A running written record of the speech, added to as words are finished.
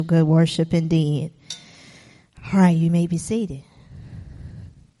Good worship indeed. All right, you may be seated.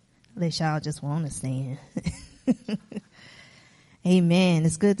 Unless y'all just want to stand. Amen.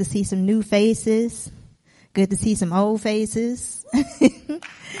 It's good to see some new faces. Good to see some old faces.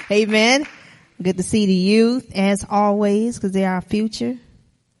 Amen. Good to see the youth as always, because they're our future.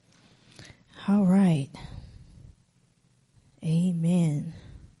 All right. Amen.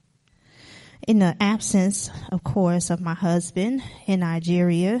 In the absence, of course, of my husband in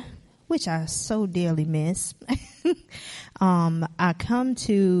Nigeria, which I so dearly miss, I come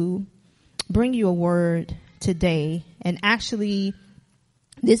to bring you a word today. And actually,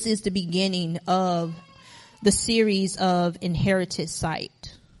 this is the beginning of the series of Inherited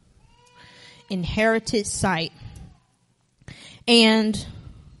Sight. Inherited Sight. And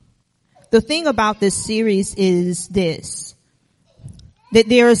the thing about this series is this, that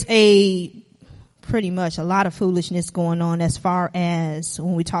there's pretty much a lot of foolishness going on as far as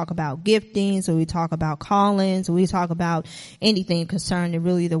when we talk about giftings, or we talk about callings, or we talk about anything concerning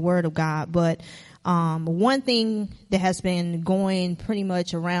really the Word of God. But one thing that has been going pretty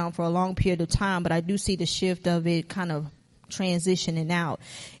much around for a long period of time, but I do see the shift of it kind of transitioning out,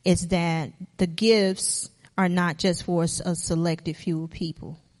 is that the gifts are not just for a selected few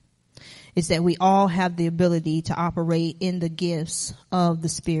people. Is that we all have the ability to operate in the gifts of the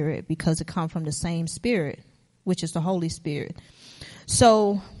Spirit, because it comes from the same Spirit, which is the Holy Spirit.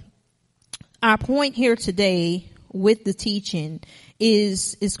 So our point here today with the teaching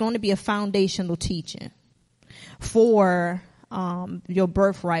is going to be a foundational teaching for your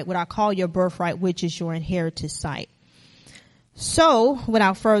birthright, what I call your birthright, which is your inherited sight. So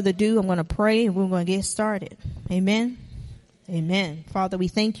without further ado, I'm going to pray and we're going to get started. Amen. Amen. Father, we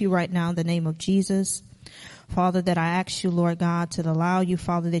thank you right now in the name of Jesus. Father, that I ask you, Lord God, to allow you,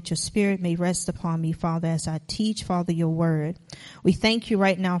 Father, that your Spirit may rest upon me, Father, as I teach, Father, your word. We thank you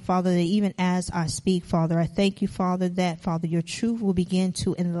right now, Father, that even as I speak, Father, I thank you, Father, that, Father, your truth will begin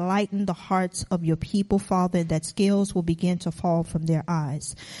to enlighten the hearts of your people, Father, and that scales will begin to fall from their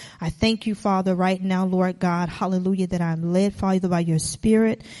eyes. I thank you, Father, right now, Lord God, hallelujah, that I'm led, Father, by your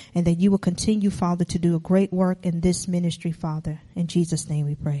Spirit, and that you will continue, Father, to do a great work in this ministry, Father. In Jesus' name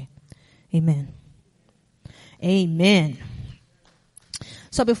we pray. Amen. Amen.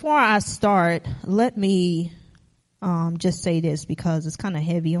 So before I start, let me just say this, because it's kind of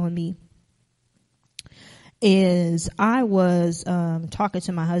heavy on me. Is I was talking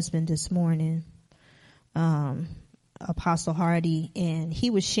to my husband this morning, Apostle Hardy, and he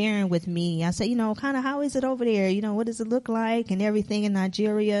was sharing with me. I said, kind of how is it over there? What does it look like and everything in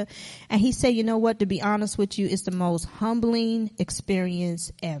Nigeria? And he said, you know what, to be honest with you, it's the most humbling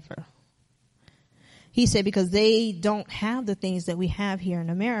experience ever. He said, because they don't have the things that we have here in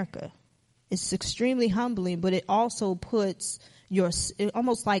America. It's extremely humbling, but it also puts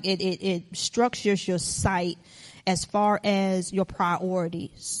almost like it structures your sight as far as your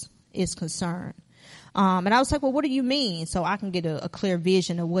priorities is concerned. And I was like, well, what do you mean? So I can get a clear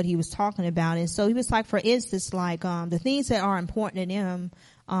vision of what he was talking about. And so he was like, for instance, like, the things that are important to them,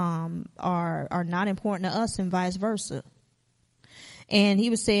 are not important to us, and vice versa. And he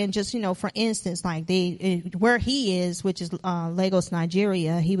was saying, just, for instance, like where he is, which is, Lagos,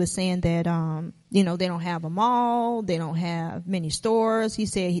 Nigeria, he was saying that, they don't have a mall. They don't have many stores. He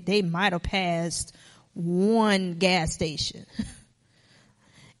said they might have passed one gas station.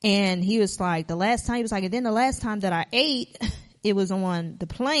 And he was like, and then the last time that I ate, it was on the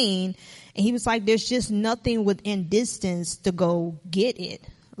plane. And he was like, there's just nothing within distance to go get it.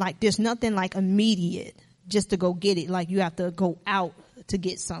 Like, there's nothing like immediate just to go get it. Like, you have to go out to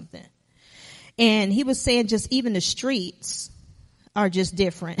get something. And he was saying just even the streets are just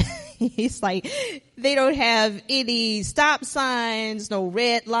different. He's like, they don't have any stop signs, no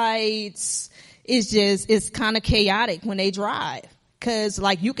red lights. It's kind of chaotic when they drive. 'Cause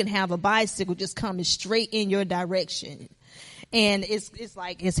like you can have a bicycle just coming straight in your direction. And it's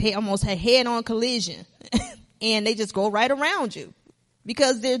like, it's almost a head on collision. And they just go right around you.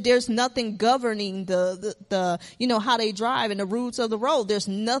 Because there's nothing governing the how they drive and the routes of the road. There's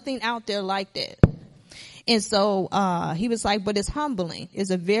nothing out there like that. And so, he was like, but it's humbling.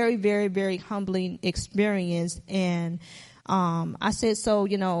 It's a very, very, very humbling experience. And, I said, so,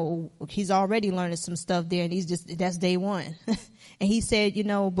 he's already learning some stuff there, and that's day one. And he said,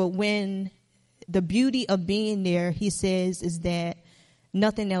 but when the beauty of being there, he says, is that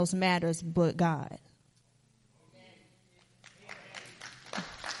nothing else matters but God.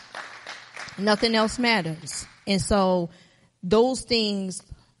 Nothing else matters. And so those things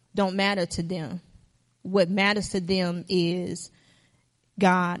don't matter to them. What matters to them is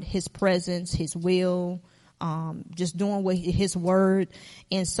God, his presence, his will, just doing what his word.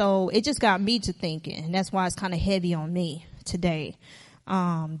 And so it just got me to thinking, and that's why it's kind of heavy on me today,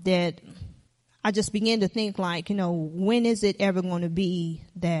 that I just began to think like, when is it ever going to be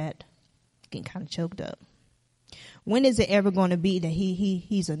that, getting kind of choked up. When is it ever going to be that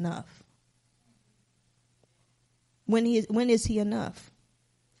he's enough? When is he enough?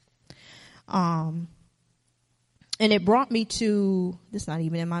 And it brought me to, this is not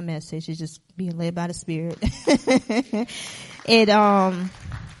even in my message, it's just being led by the Spirit. It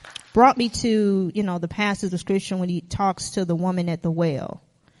brought me to, the passage of scripture when he talks to the woman at the well.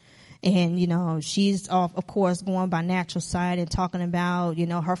 And, she's of course, going by natural sight and talking about,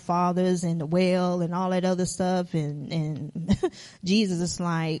 her fathers and the well and all that other stuff. And Jesus is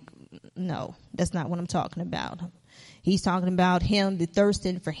like, no, that's not what I'm talking about. He's talking about him, the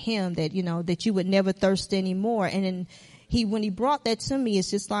thirsting for him, that, that you would never thirst anymore. And then when he brought that to me,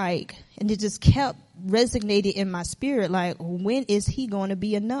 it's just like, and it just kept resonating in my spirit, like, when is he going to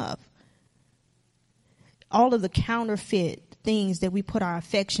be enough? All of the counterfeit things that we put our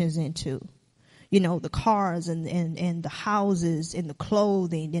affections into, the cars and the houses and the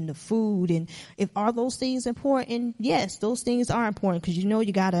clothing and the food. And are those things important? Yes, those things are important, because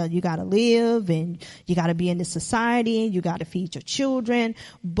you gotta live, and you gotta be in this society, and you gotta feed your children.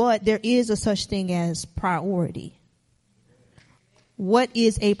 But there is a such thing as priority. What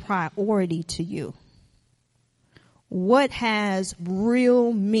is a priority to you? What has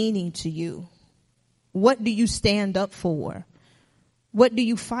real meaning to you? What do you stand up for? What do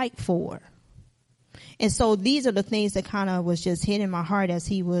you fight for? And so these are the things that kind of was just hitting my heart as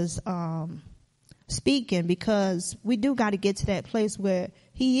he was speaking, because we do got to get to that place where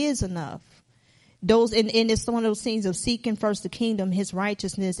he is enough. And it's one of those things of seeking first the kingdom, his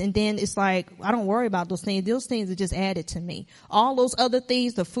righteousness, and then it's like, I don't worry about those things. Those things are just added to me. All those other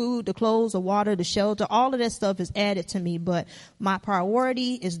things, the food, the clothes, the water, the shelter, all of that stuff is added to me. But my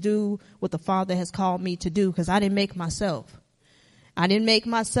priority is do what the Father has called me to do, because I didn't make myself.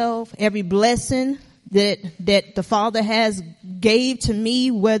 Every blessing that the Father has gave to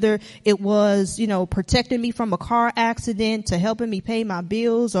me, whether it was, protecting me from a car accident, to helping me pay my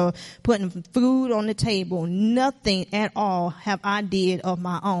bills, or putting food on the table, nothing at all have I did of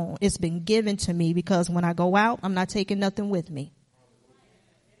my own. It's been given to me, because when I go out, I'm not taking nothing with me.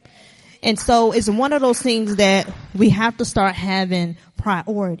 And so it's one of those things that we have to start having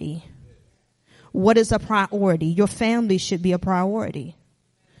priority. What is a priority? Your family should be a priority.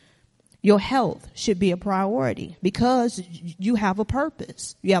 Your health should be a priority, because you have a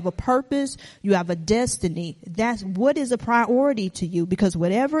purpose. You have a purpose. You have a destiny. That's what is a priority to you, because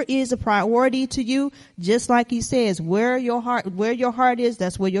whatever is a priority to you, just like he says, where your heart is,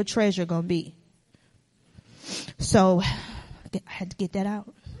 that's where your treasure gonna be. So I had to get that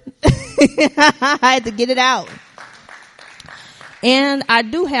out. I had to get it out. And I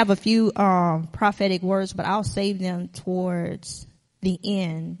do have a few prophetic words, but I'll save them towards the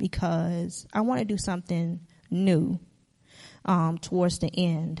end, because I want to do something new towards the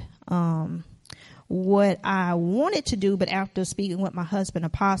end. What I wanted to do, but after speaking with my husband,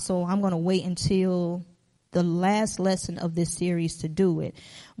 Apostle, I'm going to wait until the last lesson of this series to do it.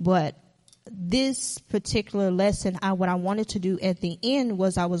 But this particular lesson, what I wanted to do at the end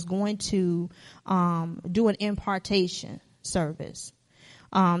was I was going to do an impartation service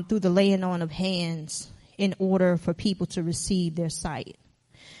through the laying on of hands, in order for people to receive their sight.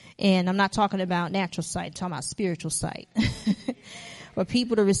 And I'm not talking about natural sight, I'm talking about spiritual sight. For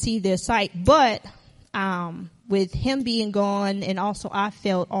people to receive their sight. But with him being gone, and also I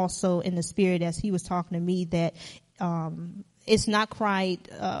felt also in the spirit as he was talking to me that it's not quite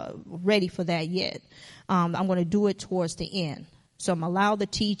ready for that yet. I'm going to do it towards the end. So I'm allow the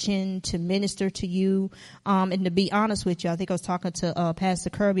teaching to minister to you. And to be honest with you, I think I was talking to Pastor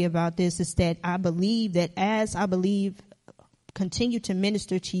Kirby about this, is that I believe that as continue to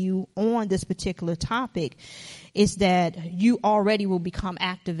minister to you on this particular topic, is that you already will become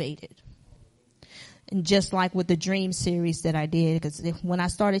activated. And just like with the dream series that I did, because when I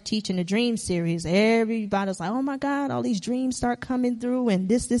started teaching the dream series, everybody was like, oh my God, all these dreams start coming through, and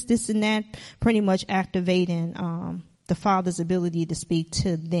this and that, pretty much activating the Father's ability to speak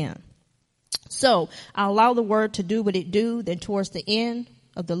to them. So I'll allow the word to do what it do. Then towards the end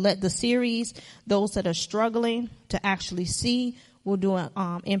of the series, those that are struggling to actually see, we'll do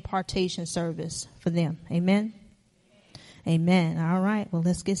an impartation service for them. Amen. Amen. All right. Well,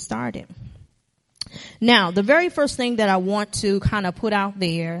 let's get started. Now, the very first thing that I want to kind of put out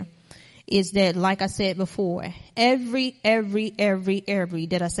there is that, like I said before, every,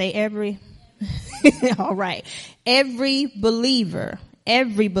 did I say every? All right. Every believer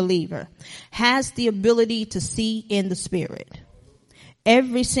every believer has the ability to see in the spirit.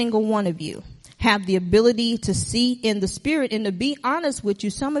 Every single one of you have the ability to see in the spirit. And to be honest with you,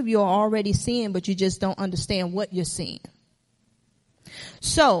 some of you are already seeing, but you just don't understand what you're seeing.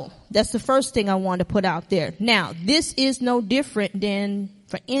 So that's the first thing I want to put out there. Now, this is no different than,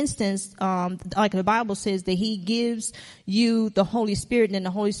 for instance, like the Bible says that he gives you the Holy Spirit, and then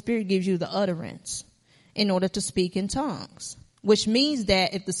the Holy Spirit gives you the utterance in order to speak in tongues. Which means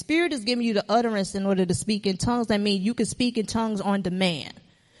that if the Spirit is giving you the utterance in order to speak in tongues, that means you can speak in tongues on demand.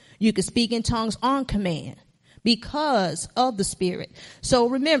 You can speak in tongues on command because of the Spirit. So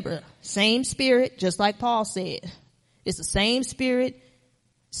remember, same Spirit, just like Paul said. It's the same Spirit,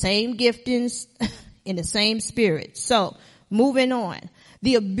 same giftings, in the same Spirit. So moving on.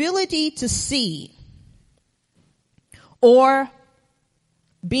 The ability to see, or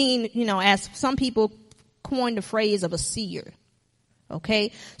being, as some people coin the phrase of a seer.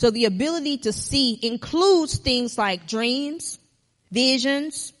 Okay. So the ability to see includes things like dreams,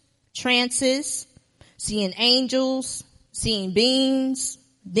 visions, trances, seeing angels, seeing beings,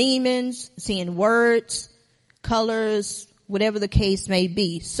 demons, seeing words, colors, whatever the case may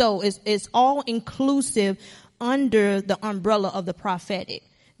be. So it's all inclusive under the umbrella of the prophetic.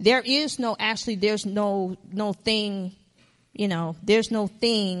 There's no thing, there's no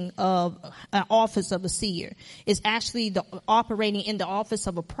thing of an office of a seer. It's actually operating in the office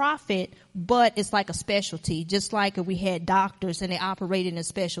of a prophet, but it's like a specialty. Just like if we had doctors and they operated in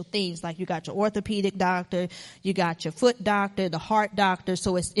special things, like you got your orthopedic doctor, you got your foot doctor, the heart doctor.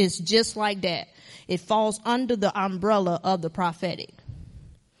 So it's just like that. It falls under the umbrella of the prophetic.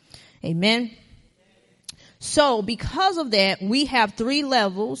 Amen. So because of that, we have 3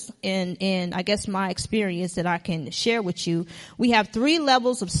 levels in I guess my experience that I can share with you. We have 3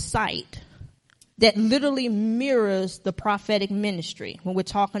 levels of sight that literally mirrors the prophetic ministry when we're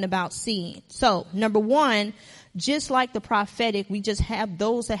talking about seeing. So number 1, just like the prophetic, we just have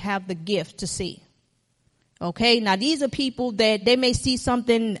those that have the gift to see. Okay. Now these are people that they may see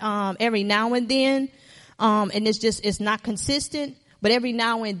something, every now and then. And it's not consistent. But every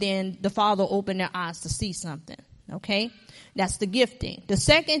now and then, the Father will open their eyes to see something. Okay? That's the gifting. The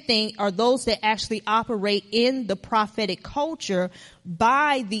second thing are those that actually operate in the prophetic culture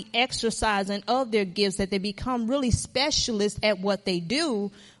by the exercising of their gifts, that they become really specialists at what they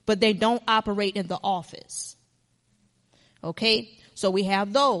do, but they don't operate in the office. Okay? So we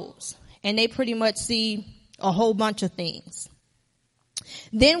have those. And they pretty much see a whole bunch of things.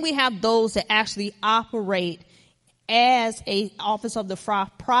 Then we have those that actually operate as a office of the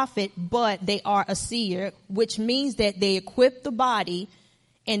prophet, but they are a seer, which means that they equip the body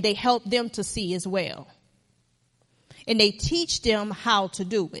and they help them to see as well. And they teach them how to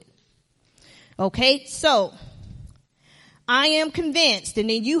do it. Okay, so I am convinced, and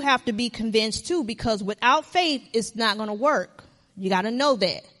then you have to be convinced too, because without faith, it's not going to work. You got to know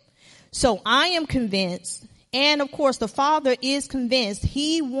that. So I am convinced, and of course the Father is convinced.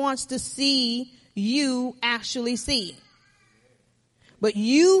 He wants to see you actually see. But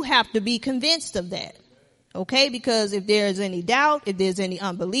you have to be convinced of that. Okay? Because if there's any doubt, if there's any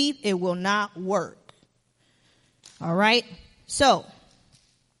unbelief, it will not work. All right? So,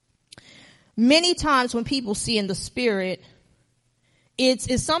 many times when people see in the spirit,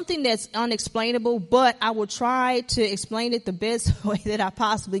 it's something that's unexplainable, but I will try to explain it the best way that I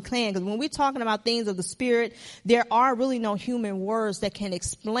possibly can. Because when we're talking about things of the spirit, there are really no human words that can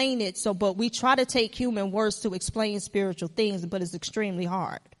explain it. So, but we try to take human words to explain spiritual things, but it's extremely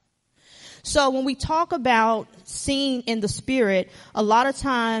hard. So when we talk about seeing in the spirit, a lot of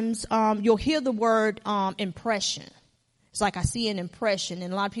times, you'll hear the word, impression. It's like I see an impression,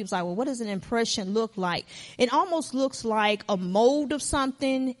 and a lot of people say, well, what does an impression look like? It almost looks like a mold of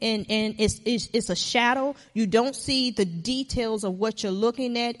something, and it's a shadow. You don't see the details of what you're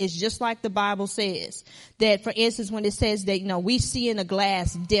looking at. It's just like the Bible says that, for instance, when it says that, we see in a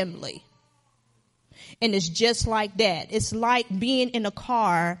glass dimly. And it's just like that. It's like being in a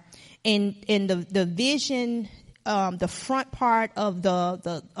car and the vision, the front part of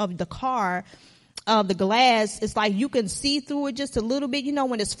the car, of the glass, it's like you can see through it just a little bit.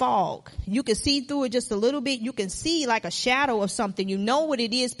 When it's fog, you can see through it just a little bit. You can see like a shadow of something. You know what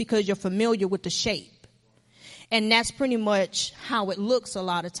it is because you're familiar with the shape. And that's pretty much how it looks a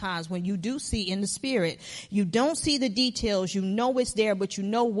lot of times when you do see in the spirit. You don't see the details. You know it's there, but you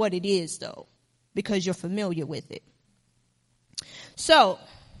know what it is though, because you're familiar with it. So,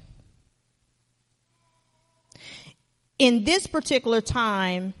 in this particular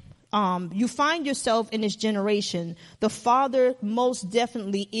time, you find yourself in this generation, the Father most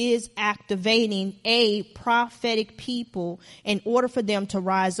definitely is activating a prophetic people in order for them to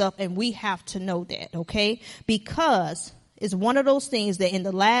rise up. And we have to know that, okay? Because it's one of those things that in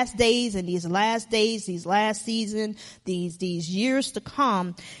the last days and these last season, these years to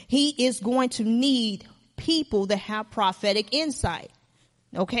come, he is going to need people that have prophetic insight.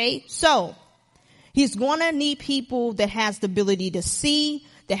 Okay? So he's going to need people that has the ability to see,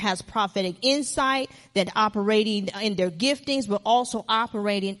 that has prophetic insight, that operating in their giftings, but also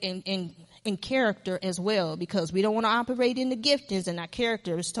operating in character as well, because we don't want to operate in the giftings and our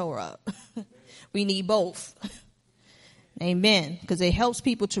character is tore up. We need both. Amen. Because it helps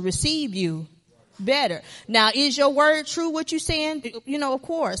people to receive you better. Now, is your word true what you're saying? You know, of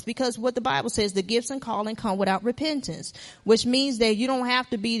course, because what the Bible says, the gifts and calling come without repentance, which means that you don't have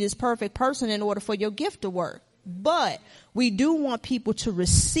to be this perfect person in order for your gift to work. But we do want people to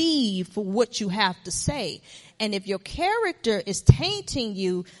receive for what you have to say. And if your character is tainting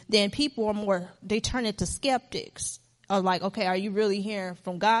you, then people are they turn into skeptics. Or like, okay, are you really hearing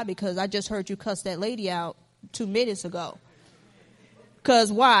from God? Because I just heard you cuss that lady out 2 minutes ago.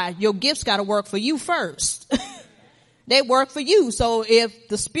 Because why? Your gifts got to work for you first. They work for you. So if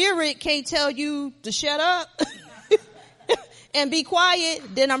the Spirit can't tell you to shut up and be quiet,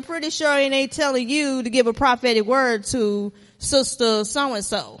 then I'm pretty sure it ain't telling you to give a prophetic word to sister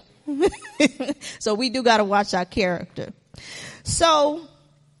so-and-so. So we do got to watch our character. So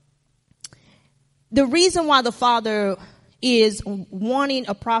the reason why the Father is wanting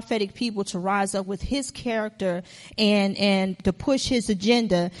a prophetic people to rise up with his character and to push his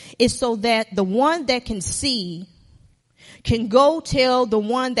agenda is so that the one that can see can go tell the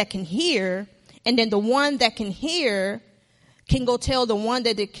one that can hear, and then the one that can hear can go tell the one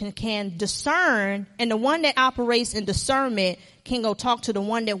that can discern, and the one that operates in discernment can go talk to the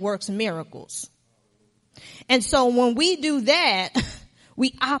one that works miracles. And so when we do that,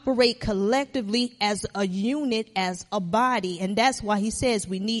 we operate collectively as a unit, as a body. And that's why he says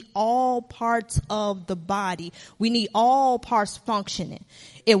we need all parts of the body. We need all parts functioning.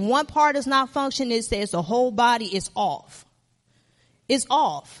 If one part is not functioning, it says the whole body is off. It's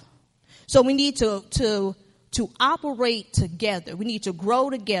off. So we need to operate together. We need to grow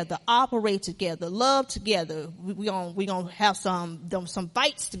together, operate together, love together. We gonna have some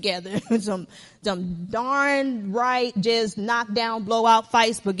fights together, some darn right, just knock down, blow out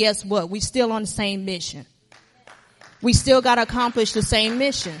fights. But guess what? We still on the same mission. We still got to accomplish the same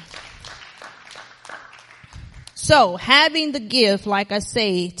mission. So having the gift, like I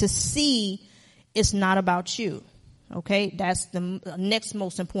say, to see, it's not about you. Okay, that's the next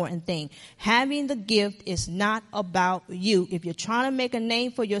most important thing. Having the gift is not about you. If you're trying to make a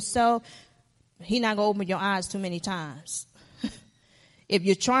name for yourself, he's not going to open your eyes too many times. If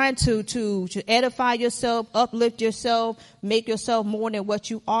you're trying to edify yourself, uplift yourself, make yourself more than what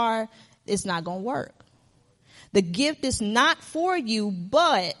you are, it's not going to work. The gift is not for you,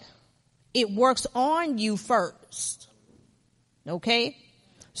 but it works on you first. Okay?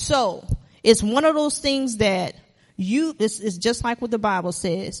 So, it's one of those things that this is just like what the Bible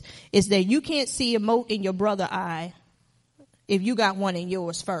says, is that you can't see a mote in your brother's eye if you got one in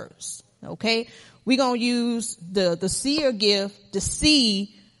yours first. Okay? We're going to use the seer gift to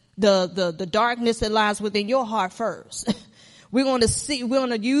see the darkness that lies within your heart first. We're going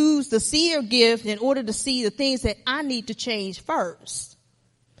to use the seer gift in order to see the things that I need to change first.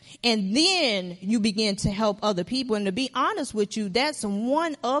 And then you begin to help other people. And to be honest with you, that's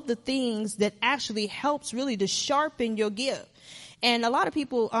one of the things that actually helps really to sharpen your gift. And a lot of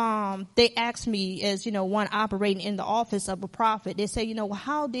people, they ask me, as, one operating in the office of a prophet, they say, well,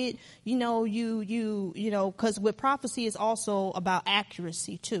 how did, because with prophecy is also about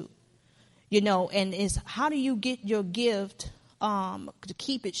accuracy too, and it's how do you get your gift, to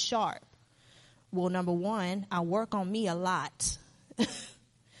keep it sharp? Well, number one, I work on me a lot.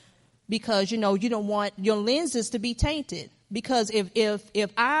 Because, you don't want your lenses to be tainted. Because if for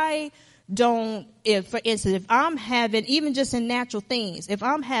instance, if I'm having, even just in natural things, if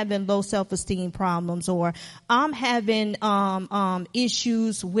I'm having low self-esteem problems, or I'm having,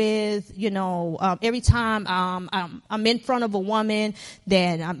 issues with, every time, I'm in front of a woman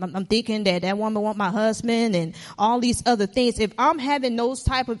that I'm thinking that woman want my husband and all these other things. If I'm having those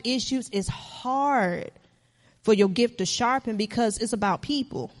type of issues, it's hard for your gift to sharpen because it's about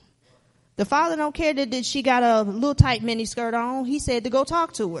people. The Father don't care that she got a little tight mini skirt on. He said to go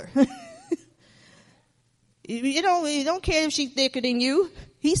talk to her. He don't care if she's thicker than you.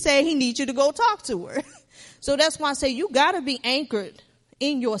 He said he needs you to go talk to her. So that's why I say you got to be anchored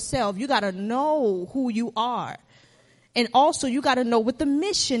in yourself. You got to know who you are. And also you got to know what the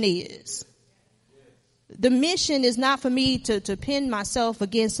mission is. The mission is not for me to pin myself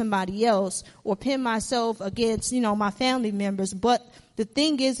against somebody else or pin myself against, my family members. But the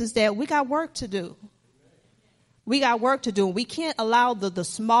thing is that we got work to do. We got work to do. We can't allow the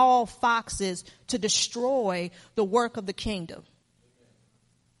small foxes to destroy the work of the kingdom.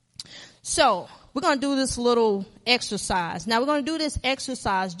 So we're going to do this little exercise. Now we're going to do this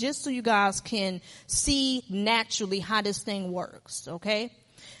exercise just so you guys can see naturally how this thing works. Okay.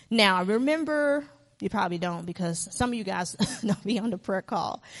 Now remember, you probably don't because some of you guys don't be on the prayer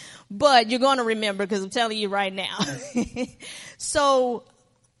call, but you're going to remember because I'm telling you right now. So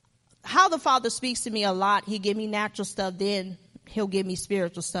how the Father speaks to me a lot, he give me natural stuff, then he'll give me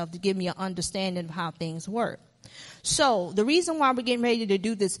spiritual stuff to give me an understanding of how things work. So the reason why we're getting ready to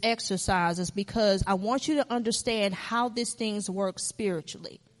do this exercise is because I want you to understand how these things work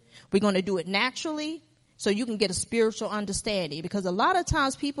spiritually. We're going to do it naturally so you can get a spiritual understanding, because a lot of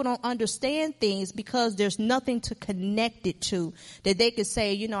times people don't understand things because there's nothing to connect it to that they could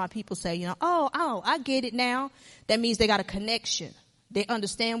say, how people say, oh, I get it now. That means they got a connection. They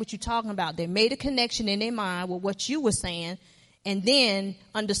understand what you're talking about. They made a connection in their mind with what you were saying, and then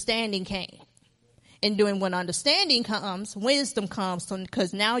understanding came. And when understanding comes, wisdom comes,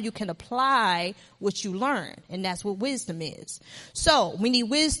 because now you can apply what you learn, and that's what wisdom is. So we need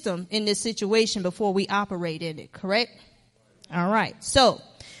wisdom in this situation before we operate in it, correct? All right. So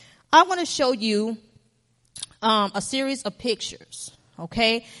I want to show you a series of pictures,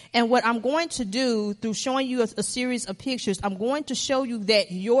 okay? And what I'm going to do through showing you a series of pictures, I'm going to show you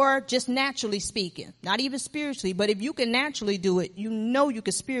that you're just naturally speaking, not even spiritually, but if you can naturally do it, you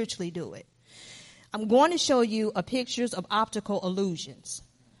can spiritually do it. I'm going to show you pictures of optical illusions.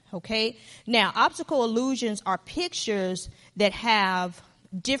 Okay. Now, optical illusions are pictures that have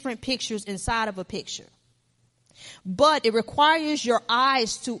different pictures inside of a picture, but it requires your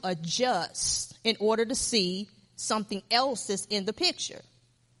eyes to adjust in order to see something else that's in the picture.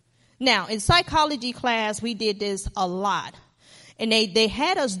 Now, in psychology class, we did this a lot. And they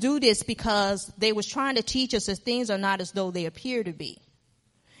had us do this because they was trying to teach us that things are not as though they appear to be.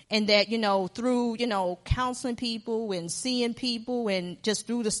 And that, through, counseling people and seeing people and just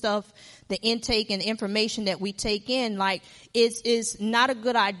through the stuff, the intake and information that we take in, it's not a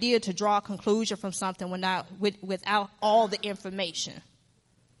good idea to draw a conclusion from something without all the information.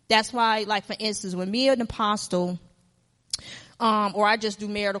 That's why, for instance, when me and an apostle, or I just do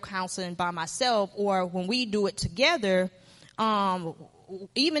marital counseling by myself, or when we do it together,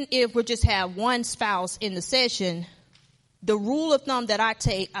 even if we just have one spouse in the session, the rule of thumb that I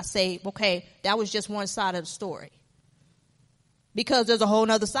take, I say, okay, that was just one side of the story. Because there's a whole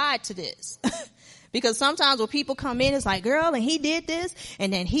nother side to this. Because sometimes when people come in, it's like, girl, and he did this,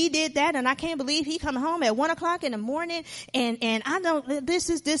 and then he did that, and I can't believe he coming home at 1:00 in the morning, and I don't,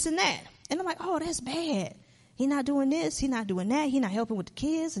 this is this and that. And I'm like, oh, that's bad. He not doing this, he not doing that, he not helping with the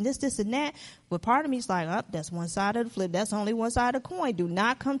kids, and this and that. But part of me is like, oh, that's one side of the flip. That's only one side of the coin. Do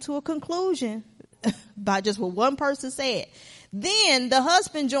not come to a conclusion by just what one person said. Then the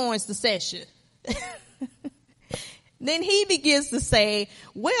husband joins the session. Then he begins to say,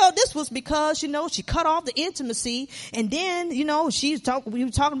 well, this was because, she cut off the intimacy. And then, we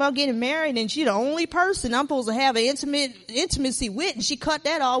were talking about getting married, and she's the only person I'm supposed to have an intimacy with. And she cut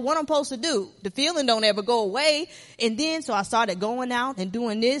that off. What I'm supposed to do? The feeling don't ever go away. And then, so I started going out and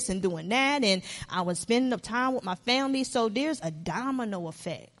doing this and doing that. And I was spending time with my family. So there's a domino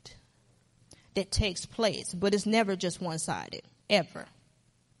effect that takes place, but it's never just one-sided, ever.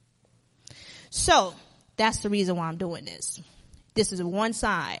 So that's the reason why I'm doing this. This is one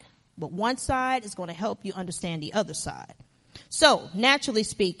side, but one side is going to help you understand the other side. So naturally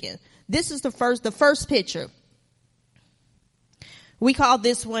speaking, this is the first picture. We call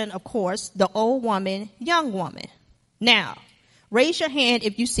this one, of course, the old woman, young woman. Now, raise your hand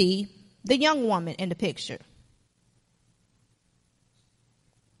if you see the young woman in the picture.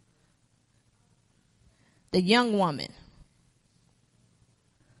 The young woman.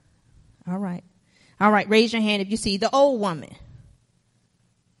 All right. Raise your hand if you see the old woman.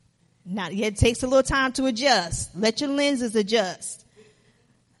 Now, it takes a little time to adjust. Let your lenses adjust.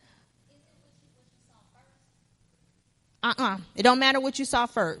 It don't matter what you saw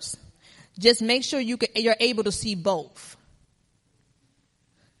first. Just make sure you're able to see both.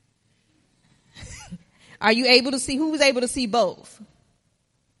 Are you able to see? Who's able to see both?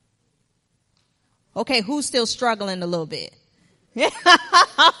 Okay, who's still struggling a little bit?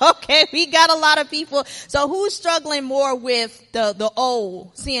 Okay, we got a lot of people. So who's struggling more with the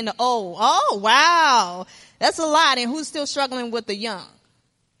old, seeing the old? Oh, wow. That's a lot. And who's still struggling with the young?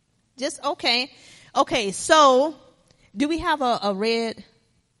 Just, okay. Okay, so Do we have a red?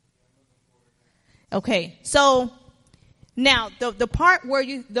 Okay. So now the part where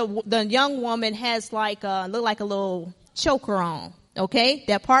the young woman has like look like a little choker on. Okay.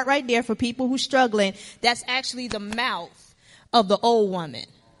 That part right there for people who struggling, that's actually the mouth of the old woman.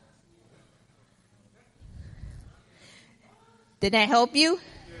 Did that help you?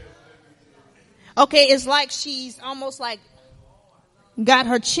 Okay. It's like she's almost like got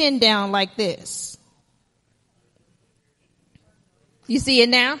her chin down like this. You see it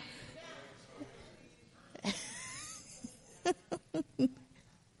now?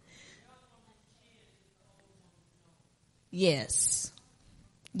 Yes.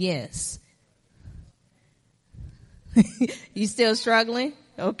 Yes. You still struggling?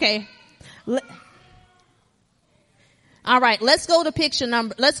 Okay. All right. Let's go to picture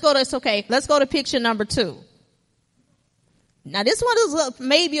number 2. Now this one is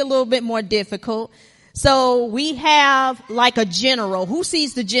maybe a little bit more difficult. So we have like a general. Who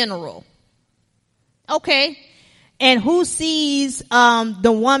sees the general? Okay. And who sees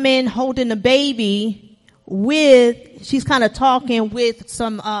the woman holding the baby she's kind of talking with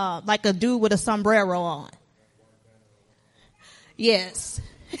some like a dude with a sombrero on. Yes.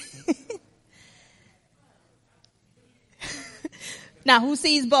 Now who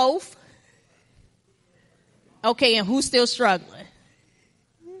sees both? Okay, and who's still struggling?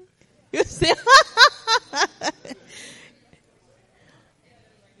 You see?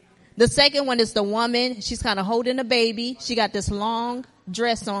 The second one is the woman. She's kind of holding a baby. She got this long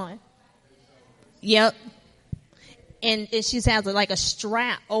dress on. Yep. And she has like a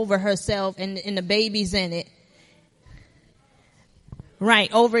strap over herself and the baby's in it.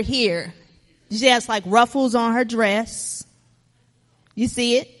 Right, over here. She has like ruffles on her dress. You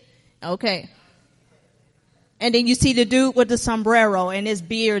see it? Okay. And then you see the dude with the sombrero and his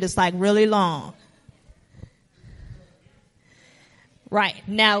beard is like really long. Right.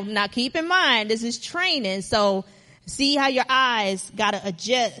 Now keep in mind, this is training. So see how your eyes got to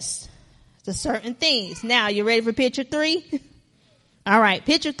adjust to certain things. Now, you ready for picture 3? All right.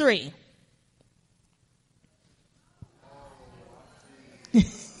 Picture 3.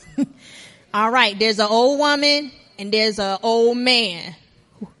 All right. There's an old woman and there's an old man.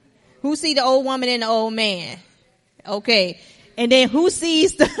 Who see the old woman and the old man? Okay. And then who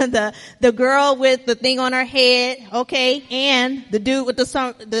sees the girl with the thing on her head? Okay. And the dude with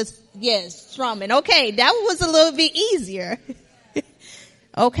strumming. Okay. That was a little bit easier.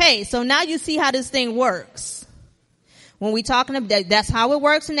 Okay. So now you see how this thing works. When we talking about that's how it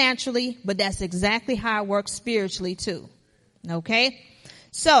works naturally, but that's exactly how it works spiritually too. Okay.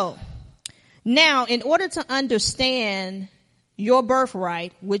 So now in order to understand your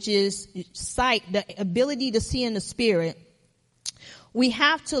birthright, which is sight, the ability to see in the spirit, we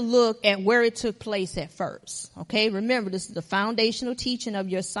have to look at where it took place at first. Okay. Remember, this is the foundational teaching of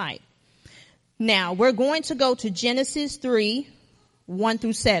your sight. Now we're going to go to Genesis 3,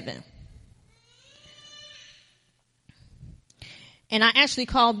 1-7. And I actually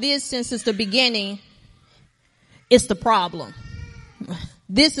call this, since it's the beginning, it's the problem.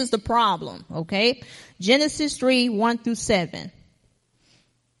 This is the problem. Okay. Genesis 3, 1-7.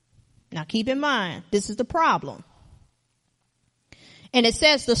 Now keep in mind, this is the problem. And it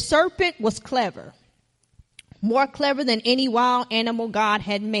says the serpent was clever, more clever than any wild animal God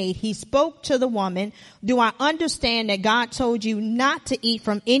had made. He spoke to the woman, "Do I understand that God told you not to eat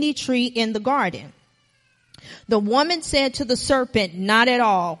from any tree in the garden?" The woman said to the serpent, "Not at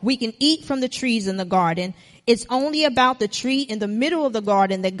all. We can eat from the trees in the garden. It's only about the tree in the middle of the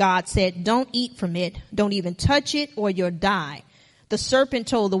garden that God said, don't eat from it. Don't even touch it or you'll die." The serpent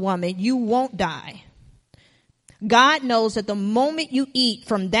told the woman, "You won't die. God knows that the moment you eat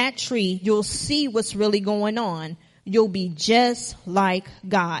from that tree, you'll see what's really going on. You'll be just like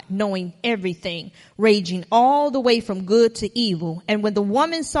God, knowing everything, ranging all the way from good to evil." And when the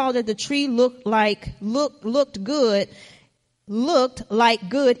woman saw that the tree looked like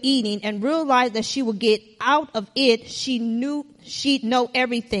good eating and realized that she would get out of it, she knew she'd know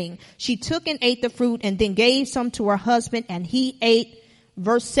everything. She took and ate the fruit and then gave some to her husband, and he ate.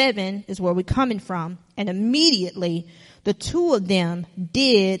 Verse 7 is where we're coming from. And immediately the two of them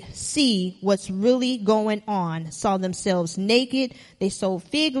did see what's really going on, saw themselves naked. They sewed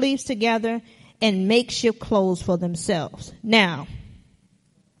fig leaves together and makeshift clothes for themselves. Now,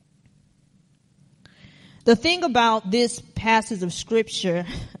 the thing about this passage of scripture,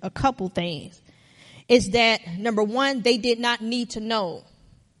 a couple things, is that number one, they did not need to know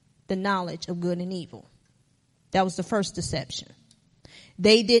the knowledge of good and evil. That was the first deception.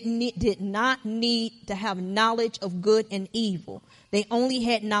 They did not need to have knowledge of good and evil. They only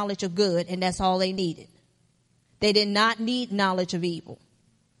had knowledge of good, and that's all they needed. They did not need knowledge of evil.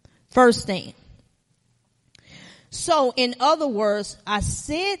 First thing. So in other words, I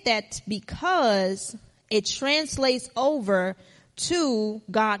said that because it translates over to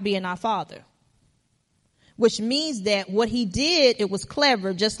God being our Father, which means that what he did, it was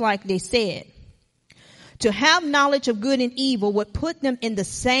clever, just like they said. To have knowledge of good and evil would put them in the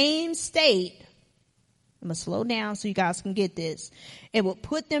same state. I'm going to slow down so you guys can get this. It would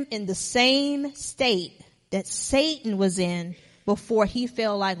put them in the same state that Satan was in before he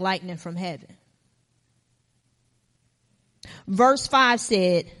fell like lightning from heaven. Verse 5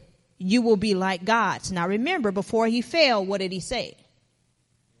 said, you will be like gods. Now remember, before he fell, what did he say?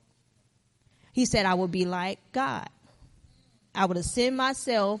 He said, I will be like God. I would ascend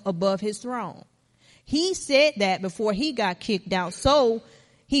myself above his throne. He said that before he got kicked out. So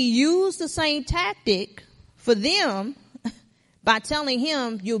he used the same tactic for them by telling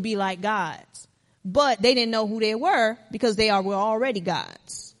him, you'll be like gods. But they didn't know who they were because they were already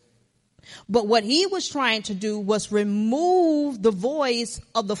gods. But what he was trying to do was remove the voice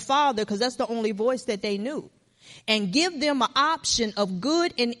of the Father, because that's the only voice that they knew, and give them an option of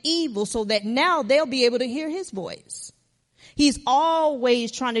good and evil so that now they'll be able to hear his voice. He's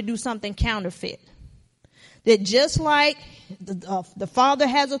always trying to do something counterfeit. That just like the Father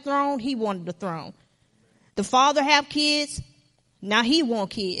has a throne, he wanted a throne. The Father have kids, now he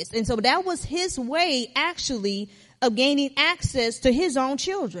want kids. And so that was his way, actually, of gaining access to his own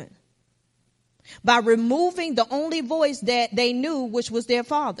children, by removing the only voice that they knew, which was their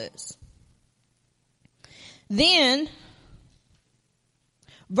father's. Then,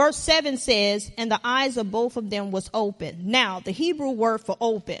 verse 7 says, and the eyes of both of them was open. Now, the Hebrew word for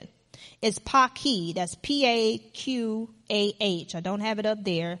open is paqah. That's P-A-Q-A-H. I don't have it up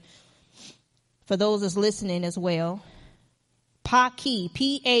there for those that's listening as well. Paqah,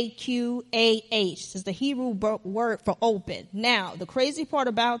 P-A-Q-A-H, is the Hebrew word for open. Now, the crazy part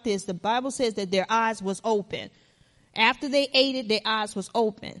about this, the Bible says that their eyes was open. After they ate it, their eyes was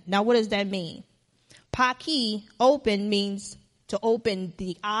open. Now, what does that mean? Paqah, open, means to open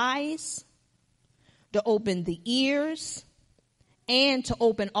the eyes, to open the ears, and to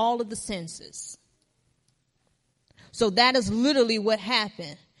open all of the senses. So that is literally what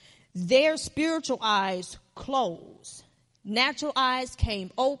happened. Their spiritual eyes closed. Natural eyes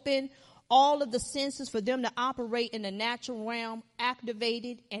came open. All of the senses for them to operate in the natural realm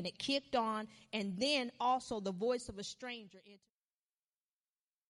activated, and it kicked on. And then also the voice of a stranger.